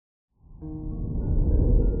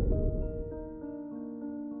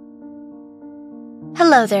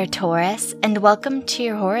Hello there, Taurus, and welcome to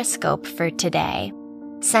your horoscope for today,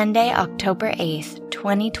 Sunday, October 8th,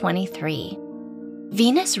 2023.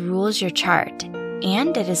 Venus rules your chart,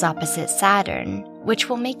 and it is opposite Saturn, which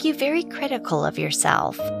will make you very critical of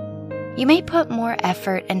yourself. You may put more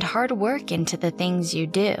effort and hard work into the things you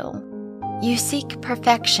do. You seek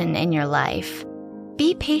perfection in your life.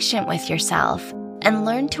 Be patient with yourself and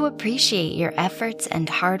learn to appreciate your efforts and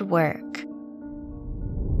hard work.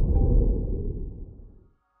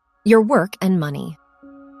 Your work and money.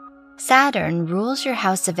 Saturn rules your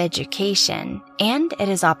house of education, and it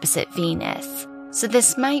is opposite Venus, so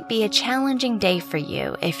this might be a challenging day for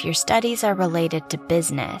you if your studies are related to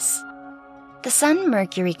business. The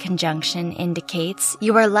Sun-Mercury conjunction indicates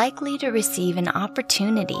you are likely to receive an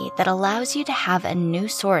opportunity that allows you to have a new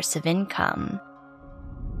source of income.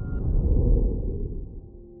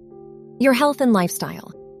 Your health and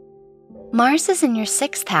lifestyle. Mars is in your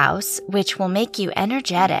 6th house, which will make you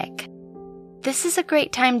energetic. This is a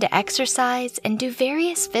great time to exercise and do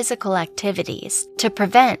various physical activities to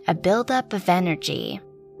prevent a buildup of energy.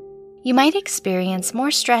 You might experience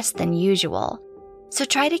more stress than usual, so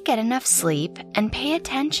try to get enough sleep and pay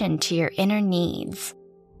attention to your inner needs.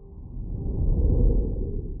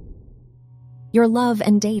 Your love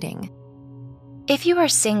and dating. If you are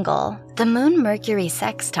single, the Moon-Mercury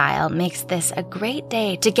sextile makes this a great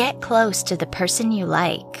day to get close to the person you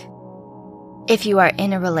like. If you are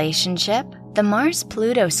in a relationship, the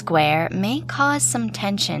Mars-Pluto square may cause some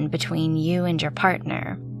tension between you and your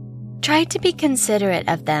partner. Try to be considerate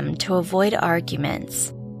of them to avoid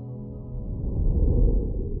arguments.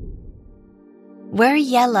 Wear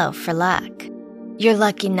yellow for luck. Your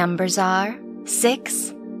lucky numbers are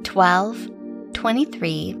 6, 12,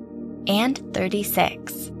 23, and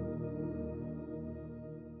 36.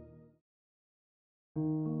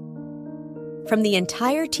 From the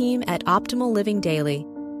entire team at Optimal Living Daily,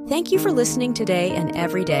 thank you for listening today and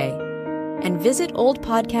every day. And visit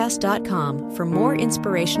oldpodcast.com for more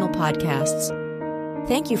inspirational podcasts.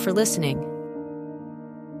 Thank you for listening.